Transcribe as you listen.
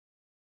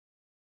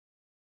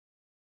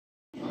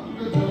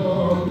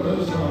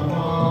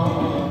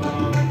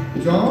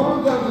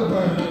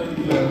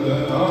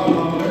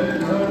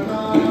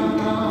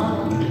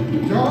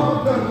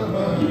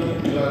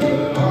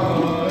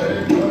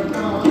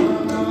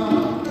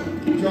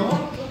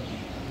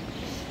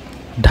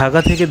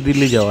ঢাকা থেকে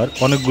দিল্লি যাওয়ার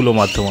অনেকগুলো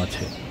মাধ্যম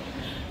আছে।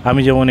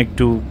 আমি যেমন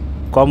একটু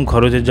কম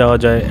খরচে যাওয়া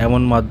যায়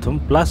এমন মাধ্যম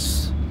প্লাস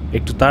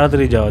একটু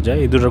তাড়াতাড়ি যাওয়া যায়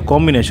এই দুটোর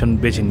কম্বিনেশন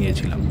বেছে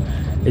নিয়েছিলাম।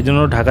 এই জন্য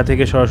ঢাকা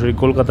থেকে সরাসরি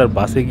কলকাতার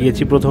বাসে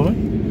গিয়েছি প্রথমে,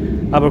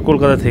 আবার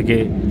কলকাতা থেকে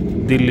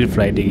দিল্লির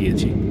ফ্লাইটে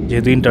গিয়েছি,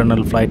 যেহেতু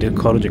ইন্টারনাল ফ্লাইটের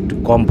খরচ একটু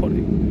কম পড়ে,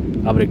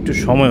 আবার একটু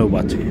সময়ও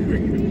বাঁচে।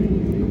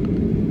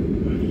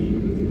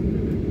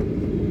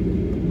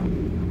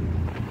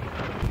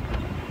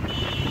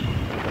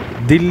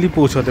 দিল্লি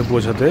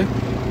পৌঁছাতে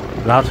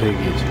রাত হয়ে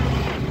গিয়েছে।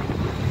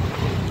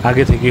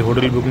 আগে থেকে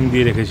হোটেল বুকিং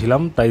দিয়ে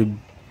রেখেছিলাম, তাই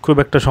খুব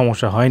একটা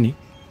সমস্যা হয়নি।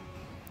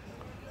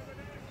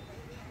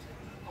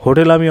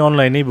 হোটেল আমি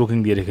অনলাইনেই বুকিং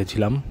দিয়ে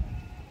রেখেছিলাম।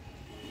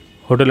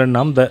 হোটেলের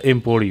নাম দ্য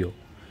এম্পোরিও।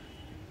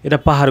 এটা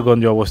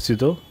পাহাড়গঞ্জে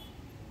অবস্থিত,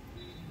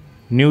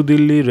 নিউ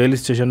দিল্লি রেল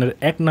স্টেশনের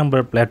 1 নম্বর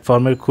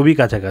প্ল্যাটফর্মের খুবই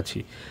কাছাকাছি।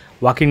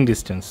 ওয়াকিং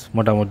ডিস্টেন্স,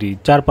 মোটামুটি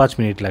 4-5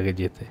 মিনিট লাগে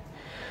যেতে।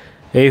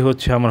 এই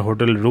হচ্ছে আমার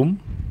হোটেল রুম।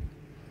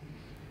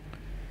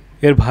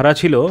 এর ভাড়া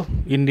ছিল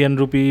ইন্ডিয়ান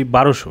রুপি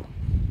 1200।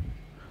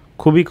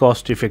 খুবই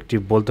কস্ট ইফেক্টিভ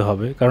বলতে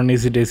হবে, কারণ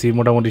এসি টেসি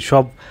মোটামুটি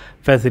সব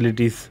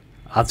ফ্যাসিলিটিস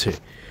আছে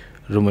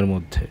রুমের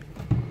মধ্যে।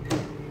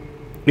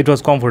 ইট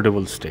ওয়াজ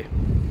কমফোর্টেবল স্টে।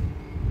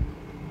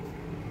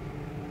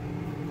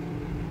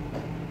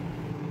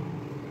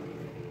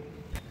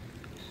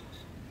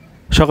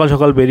 সকাল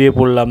সকাল বেরিয়ে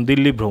পড়লাম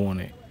দিল্লি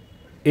ভ্রমণে।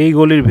 এই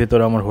গলির ভেতর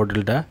আমার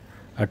হোটেলটা,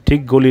 আর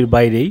ঠিক গলির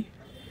বাইরেই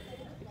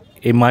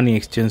এই মানি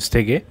এক্সচেঞ্জ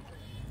থেকে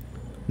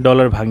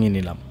ডলার ভাঙিয়ে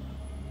নিলাম।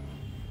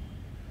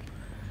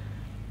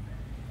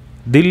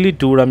 দিল্লি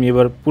ট্যুর আমি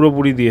এবার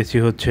পুরোপুরি দিয়েছি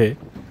হচ্ছে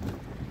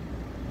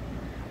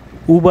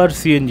উবার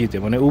সিএনজিতে,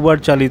 মানে উবার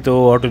চালিত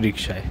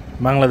অটোরিকশায়।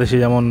 বাংলাদেশে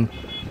যেমন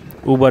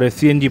উবারে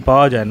সিএনজি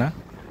পাওয়া যায় না,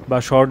 বা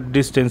শর্ট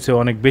ডিস্টেন্সে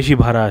অনেক বেশি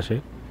ভাড়া আসে,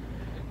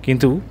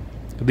 কিন্তু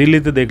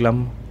দিল্লিতে দেখলাম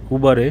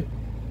উবারে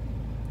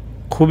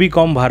খুবই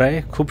কম ভাড়ায়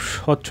খুব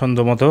স্বচ্ছন্দ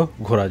মতো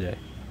ঘোরা যায়।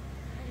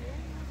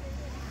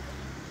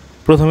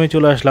 প্রথমে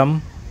চলে আসলাম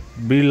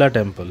বিড়লা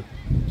টেম্পল।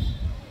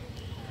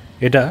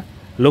 এটা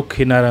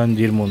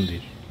লক্ষ্মীনারায়ণজির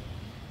মন্দির।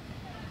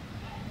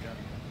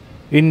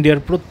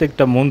 ইন্ডিয়ার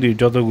প্রত্যেকটা মন্দির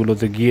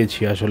যতগুলোতে গিয়েছি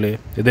আসলে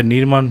এদের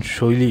নির্মাণ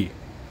শৈলী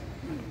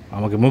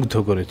আমাকে মুগ্ধ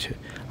করেছে।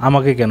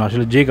 আমাকে কেন,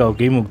 আসলে যে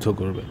কাউকেই মুগ্ধ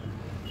করবে।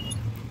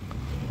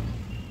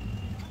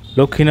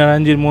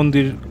 লক্ষ্মীনারায়ণজির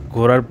মন্দির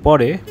ঘোরার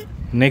পরে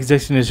নেক্সট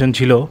ডেস্টিনেশন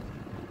ছিল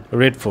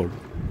রেড ফোর্ট।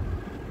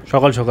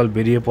 সকাল সকাল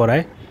বেরিয়ে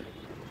পড়ায়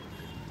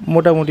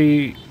মোটামুটি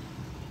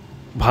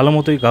ভালো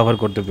মতোই কাভার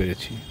করতে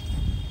পেরেছি।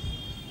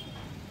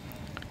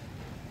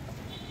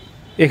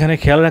 এখানে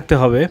খেয়াল রাখতে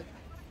হবে,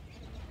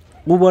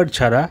 উবার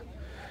ছাড়া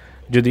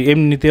যদি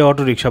এমনিতে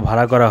অটোরিকশা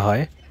ভাড়া করা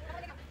হয়,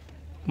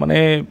 মানে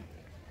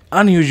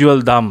আনইউজুয়াল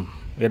দাম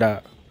এরা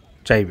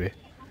চাইবে।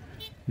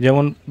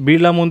 যেমন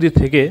বিড়লা মন্দির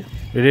থেকে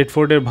রেড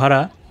ফোর্টের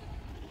ভাড়া,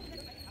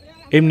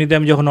 এমনিতে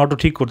আমি যখন অটো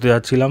ঠিক করতে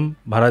যাচ্ছিলাম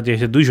ভাড়া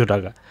চেয়েছে 200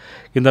 টাকা,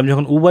 কিন্তু আমি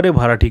যখন উবারে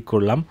ভাড়া ঠিক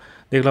করলাম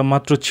দেখলাম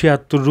মাত্র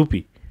 76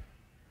 রুপি।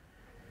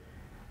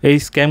 এই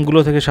স্ক্যামগুলো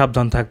থেকে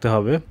সাবধান থাকতে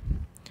হবে।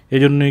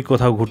 এজন্যই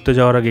কোথাও ঘুরতে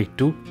যাওয়ার আগে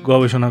একটু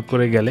গবেষণা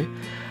করে গেলে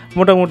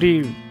মোটামুটি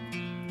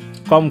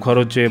কম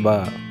খরচে বা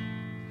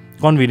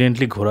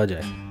কনভিনিয়েন্টলি ঘোরা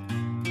যায়।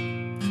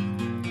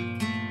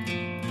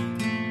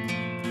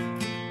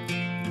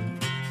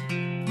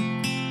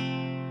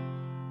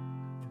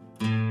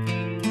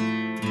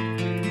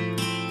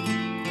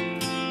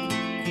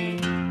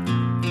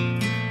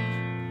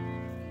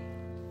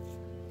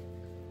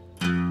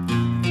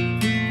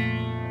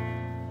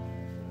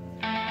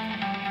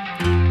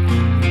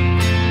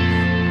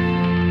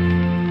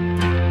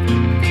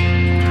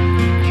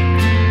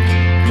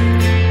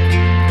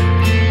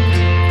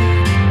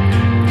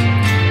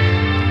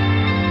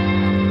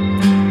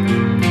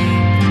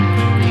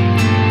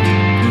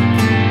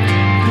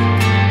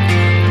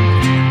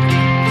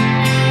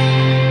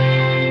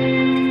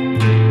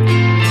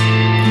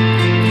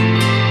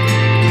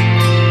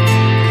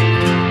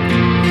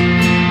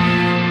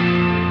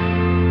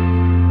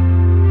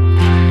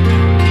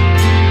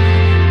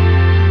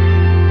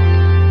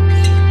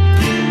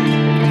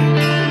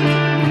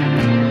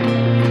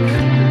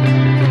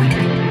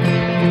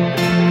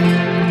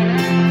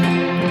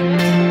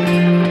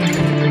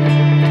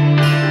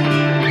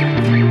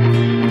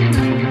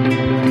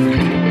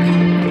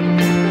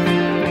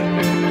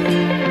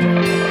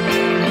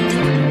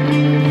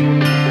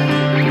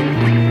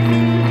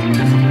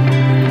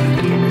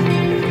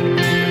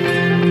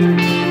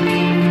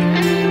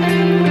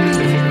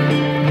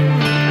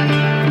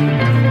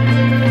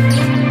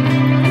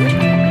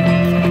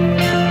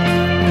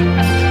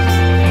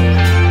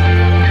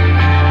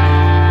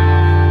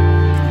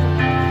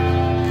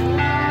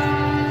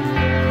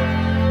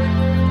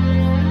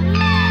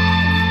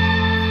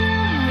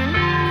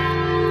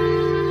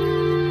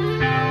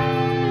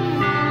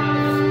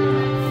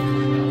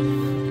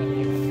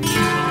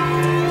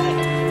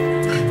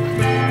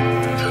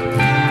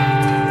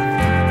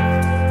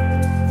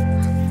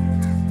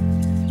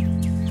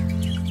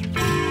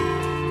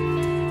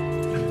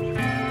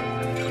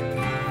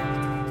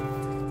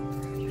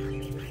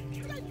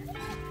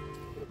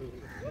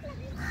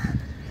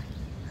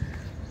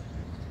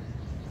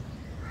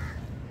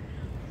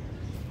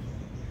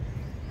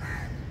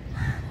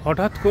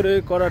 হঠাৎ করে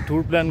করা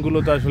ট্যুর প্ল্যানগুলো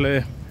তো আসলে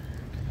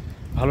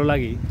ভালো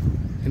লাগেই,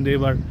 কিন্তু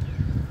এবার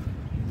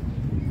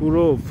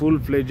পুরো ফুল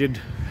ফ্লেজেড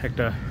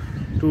একটা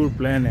ট্যুর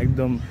প্ল্যান,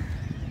 একদম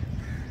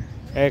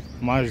 1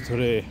 মাস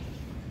ধরে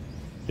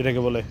যেটাকে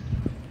বলে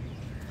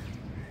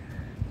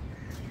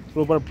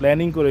প্রপার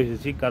প্ল্যানিং করে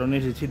এসেছি, কারণ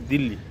এসেছি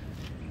দিল্লি।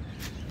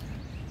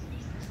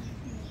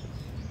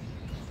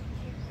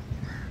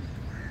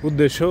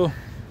 উদ্দেশ্য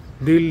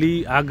দিল্লি,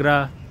 আগ্রা,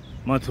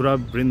 মথুরা,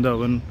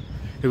 বৃন্দাবন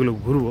এগুলো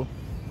ঘুরবো।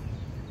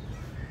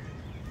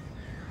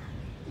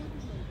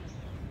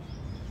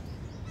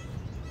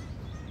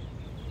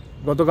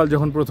 গতকাল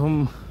যখন প্রথম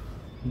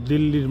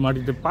দিল্লির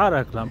মাটিতে পা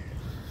রাখলাম,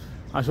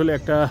 আসলে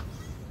একটা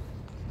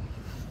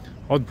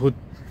অদ্ভুত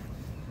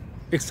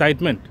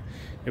এক্সাইটমেন্ট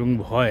এবং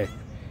ভয়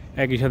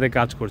একই সাথে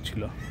কাজ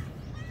করছিল।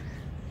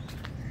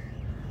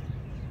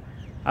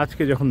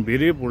 আজকে যখন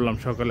বেরিয়ে পড়লাম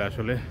সকালে,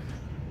 আসলে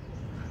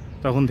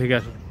তখন থেকে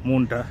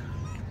মনটা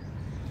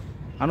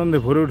আনন্দে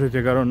ভরে উঠেছে,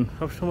 কারণ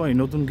সবসময়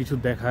নতুন কিছু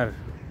দেখার,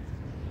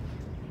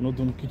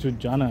 নতুন কিছু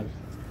জানার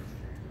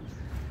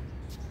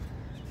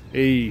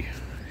এই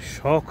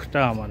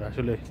শখটা আমার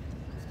আসলে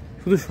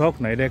শুধু শখ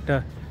না, এটা একটা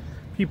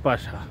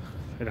পিপাসা,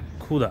 এটা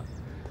ক্ষুধা,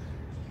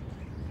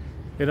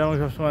 এটা আমাকে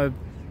সবসময়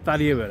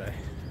তাড়িয়ে বেড়ায়।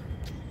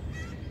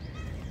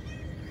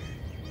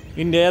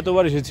 ইন্ডিয়া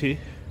এতবার এসেছি,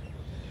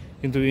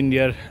 কিন্তু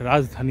ইন্ডিয়ার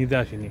রাজধানীতে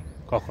আসিনি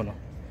কখনো।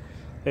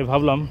 তাই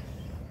ভাবলাম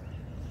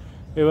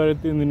এবারে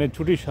 3 দিনের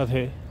ছুটির সাথে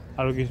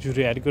আরও কিছু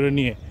ছুটি অ্যাড করে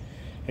নিয়ে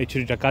এই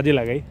ছুটিটা কাজে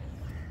লাগাই।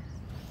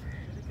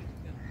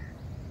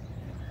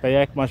 তাই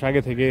 1 মাস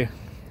আগে থেকে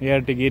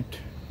air ticket,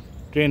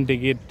 train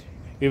ticket,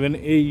 even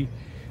এই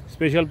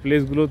স্পেশাল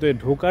প্লেসগুলোতে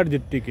ঢোকার যে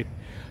টিকিট,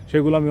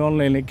 সেগুলো আমি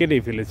অনলাইনে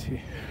কেটেই ফেলেছি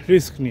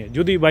রিস্ক নিয়ে।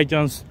 যদি বাই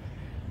চান্স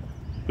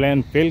প্ল্যান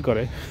ফেল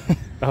করে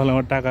তাহলে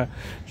আমার টাকা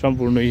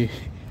সম্পূর্ণই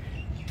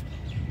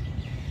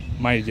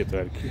মাইর যেত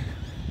আর কি।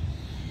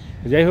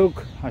 যাই হোক,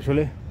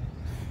 আসলে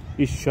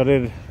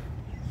ঈশ্বরের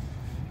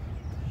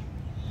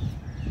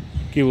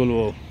কি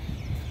বলবো,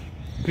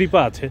 কৃপা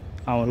আছে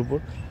আমার উপর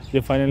যে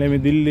ফাইনালি আমি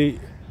দিল্লি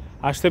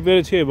আসতে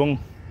পেরেছি এবং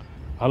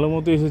ভালো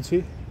মতো এসেছি।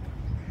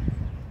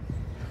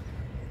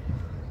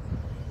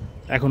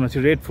 এখন আছি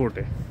রেড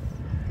ফোর্টে।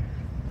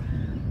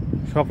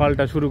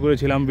 সকালটা শুরু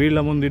করেছিলাম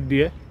বিড়লা মন্দির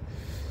দিয়ে,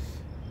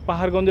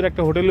 পাহাড়গঞ্জের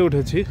একটা হোটেলে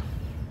উঠেছি।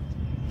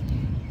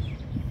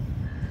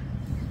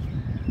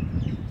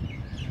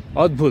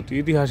 অদ্ভুত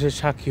ইতিহাসের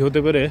সাক্ষী হতে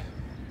পেরে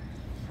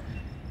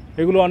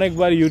এগুলো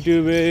অনেকবার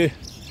ইউটিউবে,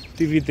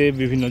 টিভিতে,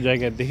 বিভিন্ন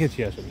জায়গায় দেখেছি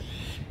আসলে,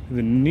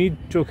 কিন্তু নিজ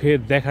চোখে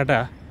দেখাটা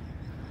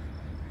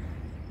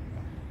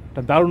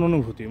একটা দারুণ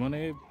অনুভূতি। মানে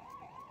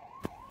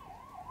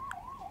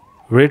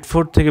রেড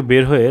ফোর্ট থেকে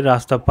বের হয়ে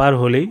রাস্তা পার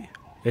হলেই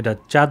এটা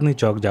চাঁদনি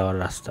চক যাওয়ার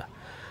রাস্তা।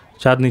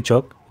 চাঁদনি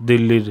চক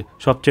দিল্লির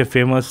সবচেয়ে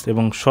ফেমাস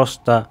এবং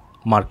সস্তা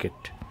মার্কেট।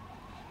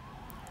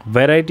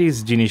 ভ্যারাইটিস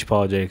জিনিস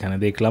পাওয়া যায় এখানে।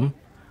 দেখলাম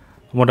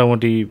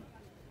মোটামুটি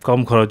কম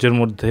খরচের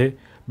মধ্যে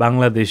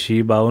বাংলাদেশি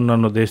বা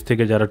অন্যান্য দেশ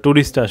থেকে যারা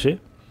ট্যুরিস্ট আসে,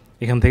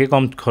 এখান থেকে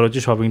কম খরচে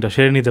শপিংটা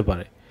সেরে নিতে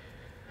পারে।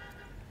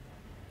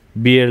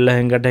 বিয়ের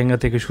লেহেঙ্গা টেহেঙ্গা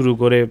থেকে শুরু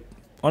করে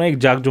অনেক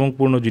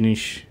জাঁকজমকপূর্ণ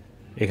জিনিস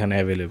এখানে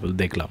অ্যাভেলেবল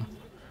দেখলাম।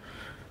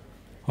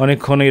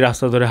 অনেকক্ষণ এই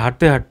রাস্তা ধরে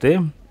হাঁটতে হাঁটতে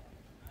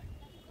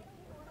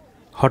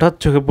হঠাৎ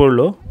চোখে পড়ল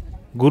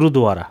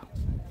গুরুদুয়ারা।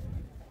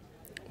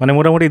 মানে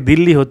মোটামুটি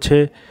দিল্লি হচ্ছে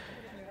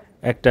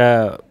একটা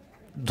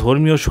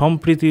ধর্মীয়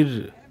সম্প্রীতির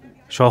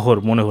শহর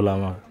মনে হলো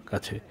আমার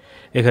কাছে।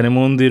 এখানে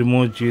মন্দির,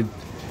 মসজিদ,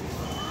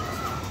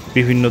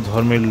 বিভিন্ন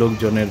ধর্মের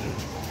লোকজনের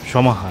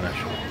সমাহার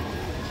আসে।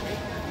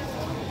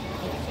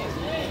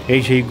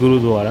 এই সেই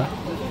গুরুদুয়ারা।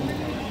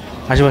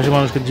 আশেপাশে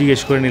মানুষকে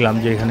জিজ্ঞেস করে নিলাম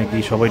যে এখানে কি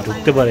সবাই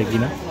ঢুকতে পারে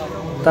কিনা।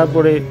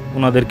 তারপরে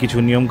ওনাদের কিছু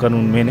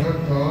নিয়মকানুন মেনে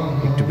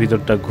একটু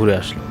ভিতরটা ঘুরে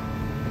আসলাম।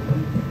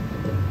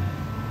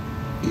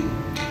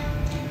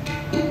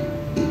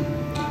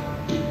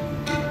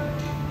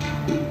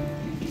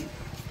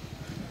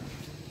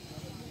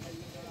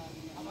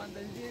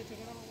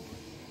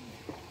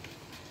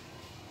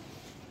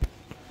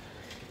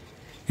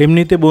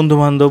 এমনিতে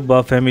বন্ধুবান্ধব বা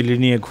ফ্যামিলি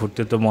নিয়ে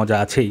ঘুরতে তো মজা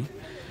আছেই,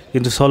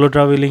 কিন্তু সলো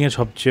ট্রাভেলিংয়ের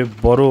সবচেয়ে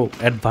বড়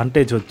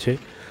অ্যাডভান্টেজ হচ্ছে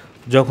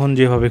যখন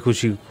যেভাবে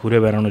খুশি ঘুরে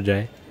বেড়ানো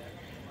যায়।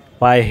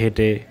 পায়ে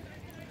হেঁটে,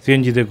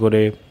 সিএনজিতে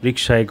করে,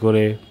 রিক্সায়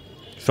করে,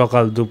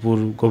 সকাল দুপুর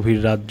গভীর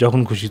রাত,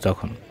 যখন খুশি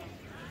তখন।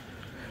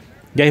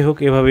 যাই হোক,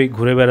 এভাবেই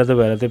ঘুরে বেড়াতে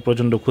বেড়াতে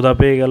প্রচণ্ড ক্ষুধা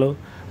পেয়ে গেল।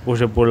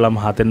 বসে পড়লাম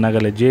হাতের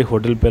নাগালে যে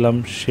হোটেল পেলাম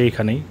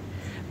সেইখানেই।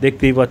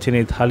 দেখতেই পাচ্ছেন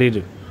এই থালির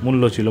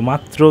মূল্য ছিল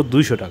মাত্র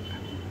 200 টাকা।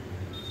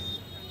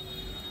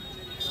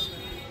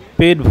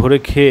 পেট ভরে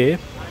খেয়ে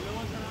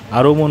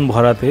আরও মন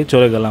ভরাতে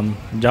চলে গেলাম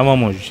জামা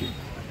মসজিদ।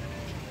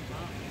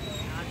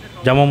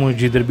 জামা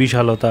মসজিদের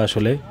বিশালতা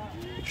আসলে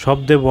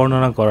শব্দে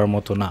বর্ণনা করার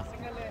মতো না।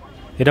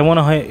 এটা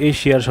মনে হয়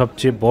এশিয়ার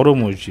সবচেয়ে বড়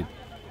মসজিদ,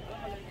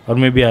 আর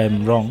maybe I am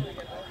wrong,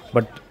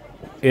 but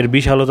এর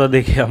বিশালতা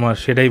দেখে আমার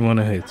সেটাই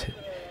মনে হয়েছে।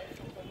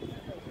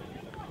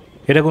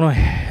 এটা কোনো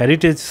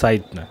হেরিটেজ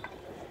সাইট না,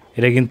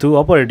 এটা কিন্তু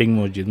অপারেটিং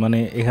মসজিদ, মানে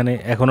এখানে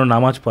এখনও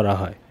নামাজ পড়া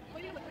হয়।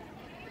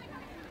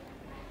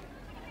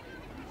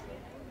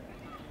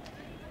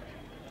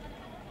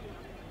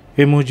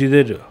 এই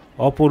মসজিদের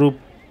অপরূপ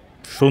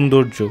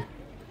সৌন্দর্য,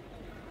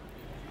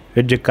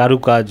 এর যে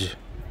কারুকাজ,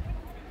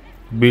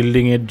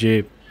 বিল্ডিংয়ের যে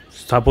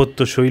স্থাপত্য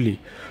শৈলী,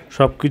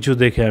 সব কিছু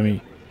দেখে আমি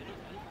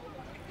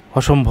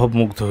অসম্ভব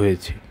মুগ্ধ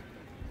হয়েছি।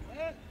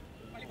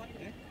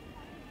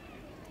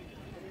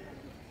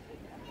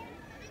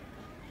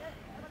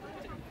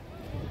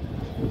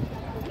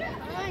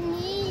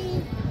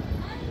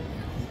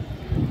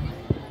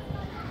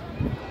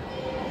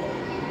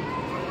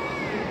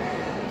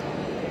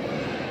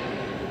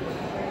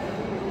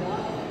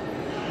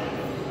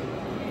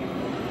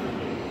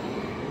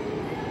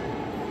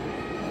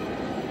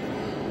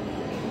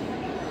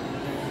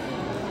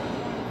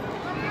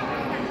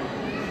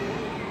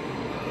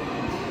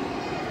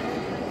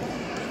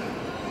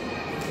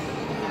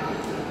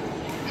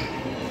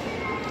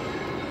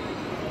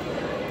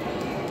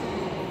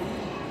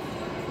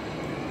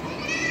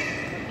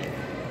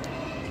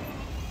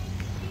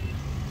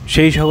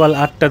 সেই সকাল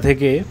 8টা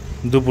থেকে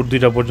দুপুর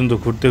 2টা পর্যন্ত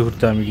ঘুরতে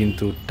ঘুরতে আমি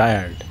কিন্তু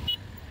টায়ার্ড,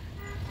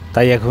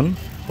 তাই এখন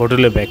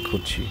হোটেলে ব্যাক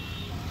করছি।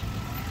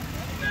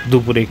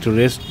 দুপুরে একটু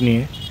রেস্ট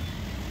নিয়ে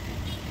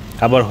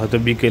আবার হয়তো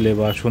বিকেলে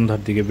বা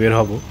সন্ধ্যার দিকে বের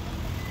হব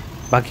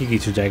বাকি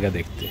কিছু জায়গা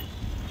দেখতে।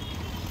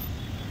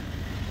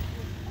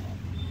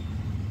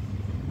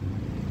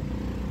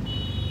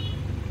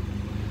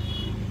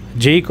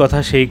 যেই কথা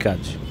সেই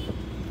কাজ,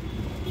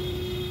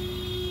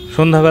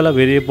 সন্ধ্যাবেলা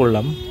বেরিয়ে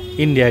পড়লাম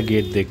ইন্ডিয়া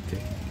গেট দেখতে।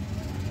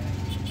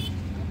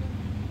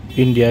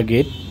 ইন্ডিয়া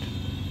গেট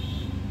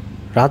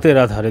রাতের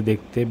আধারে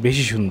দেখতে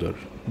বেশি সুন্দর,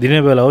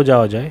 দিনের বেলাও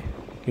যাওয়া যায়,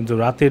 কিন্তু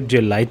রাতের যে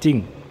লাইটিং,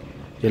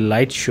 যে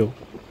লাইট শো,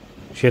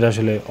 সেটা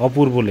আসলে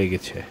অপূর্ব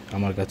লেগেছে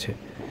আমার কাছে।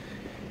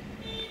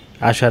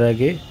 আসার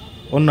আগে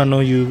অন্যান্য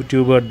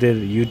ইউটিউবারদের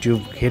ইউটিউব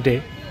ঘেটে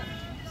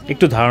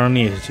একটু ধারণা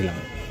নিয়ে এসেছিলাম,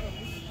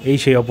 এই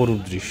সেই অপরূপ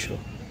দৃশ্য।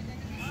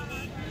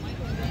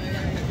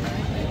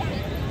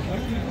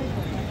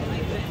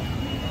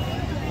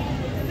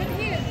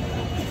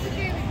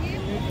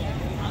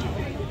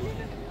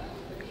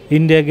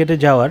 ইন্ডিয়া গেটে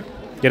যাওয়ার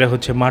এটা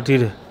হচ্ছে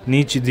মাটির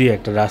নিচ দিয়ে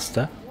একটা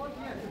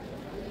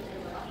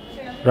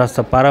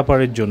রাস্তা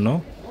পারাপারের জন্য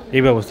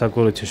এই ব্যবস্থা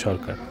করেছে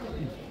সরকার।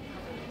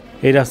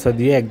 এই রাস্তা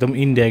দিয়ে একদম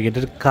ইন্ডিয়া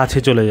গেটের কাছে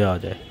চলে যাওয়া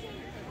যায়।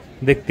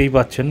 দেখতেই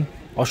পাচ্ছেন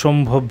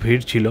অসম্ভব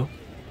ভিড় ছিল,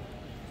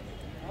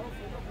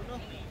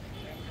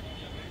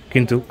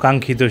 কিন্তু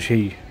কাঙ্ক্ষিত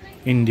সেই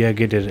ইন্ডিয়া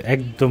গেটের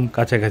একদম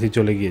কাছাকাছি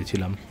চলে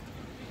গিয়েছিলাম।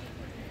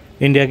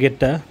 ইন্ডিয়া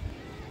গেটটা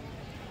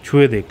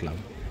ছুঁয়ে দেখলাম,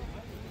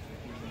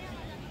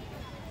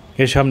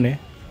 এর সামনে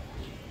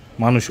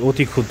মানুষ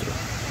অতি ক্ষুদ্র,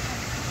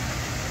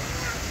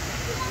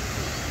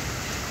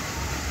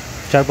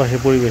 চারপাশে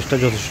পরিবেশটা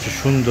যথেষ্ট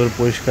সুন্দর,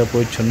 পরিষ্কার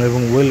পরিচ্ছন্ন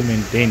এবং ওয়েল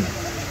মেনটেইন।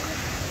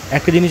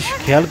 একটা জিনিস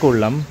খেয়াল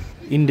করলাম,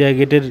 ইন্ডিয়া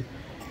গেটের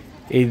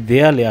এই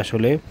দেয়ালে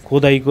আসলে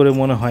খোদাই করে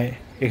মনে হয়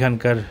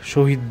এখানকার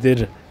শহীদদের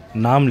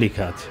নাম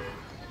লেখা আছে।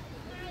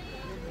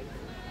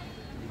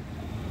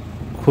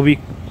 খুবই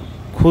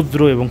ক্ষুদ্র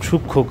এবং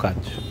সূক্ষ্ম কাজ।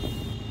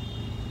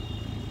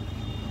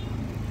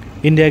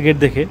 ইন্ডিয়া গেট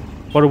দেখে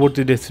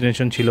পরবর্তী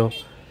ডেস্টিনেশন ছিল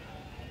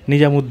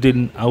নিজামুদ্দিন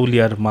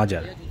আউলিয়ার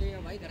মাজার।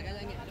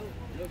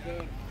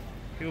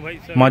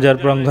 মাজার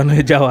প্রাঙ্গণে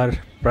যাওয়ার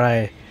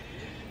প্রায়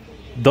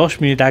 10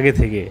 মিনিট আগে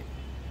থেকে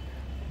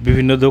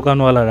বিভিন্ন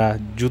দোকানওয়ালারা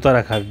জুতা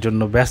রাখার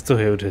জন্য ব্যস্ত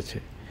হয়ে উঠেছে,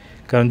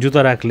 কারণ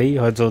জুতা রাখলেই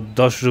হয়তো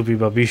 10 রুপি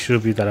বা 20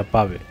 রুপি তারা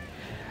পাবে।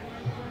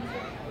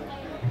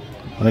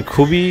 মানে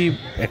খুবই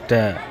একটা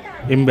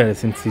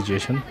এম্বারেসিং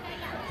সিচুয়েশন।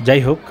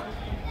 যাই হোক,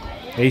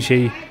 এই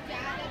সেই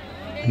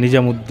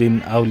নিজামুদ্দিন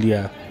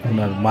আউলিয়া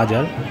ওনার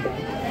মাজার।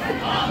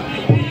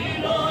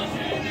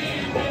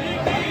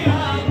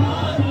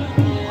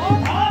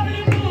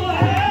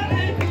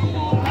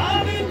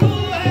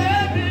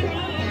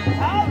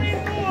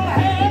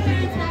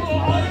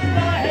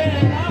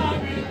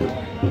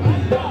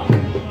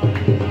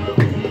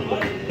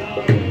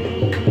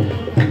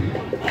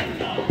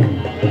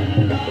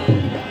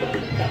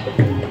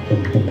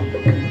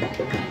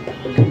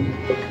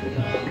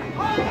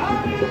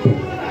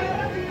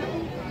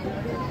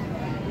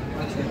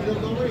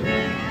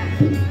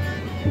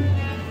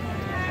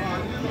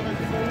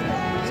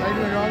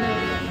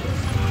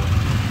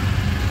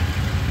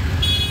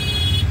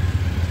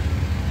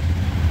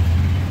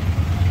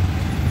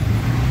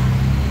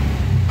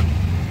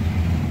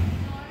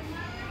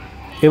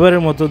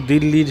 এবারের মতো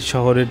দিল্লির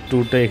শহরের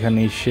ট্যুরটা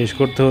এখানেই শেষ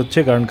করতে হচ্ছে,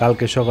 কারণ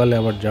কালকে সকালে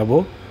আবার যাব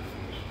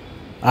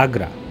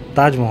আগ্রা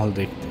তাজমহল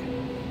দেখতে।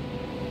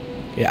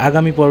 এই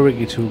আগামী পর্বে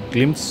কিছু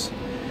গ্লিম্পস।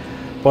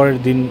 পরের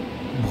দিন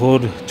ভোর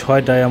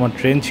 6টায় আমার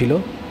ট্রেন ছিল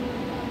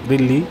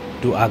দিল্লি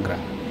টু আগ্রা।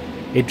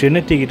 এই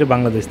ট্রেনের টিকিটে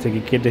বাংলাদেশ থেকে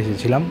কেটে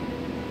এসেছিলাম।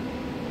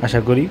 আশা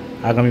করি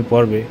আগামী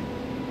পর্বে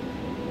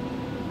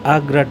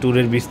আগ্রা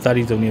ট্যুরের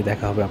বিস্তারিত নিয়ে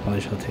দেখা হবে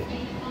আপনাদের সাথে।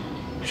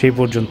 সেই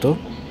পর্যন্ত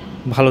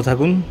ভালো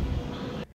থাকুন,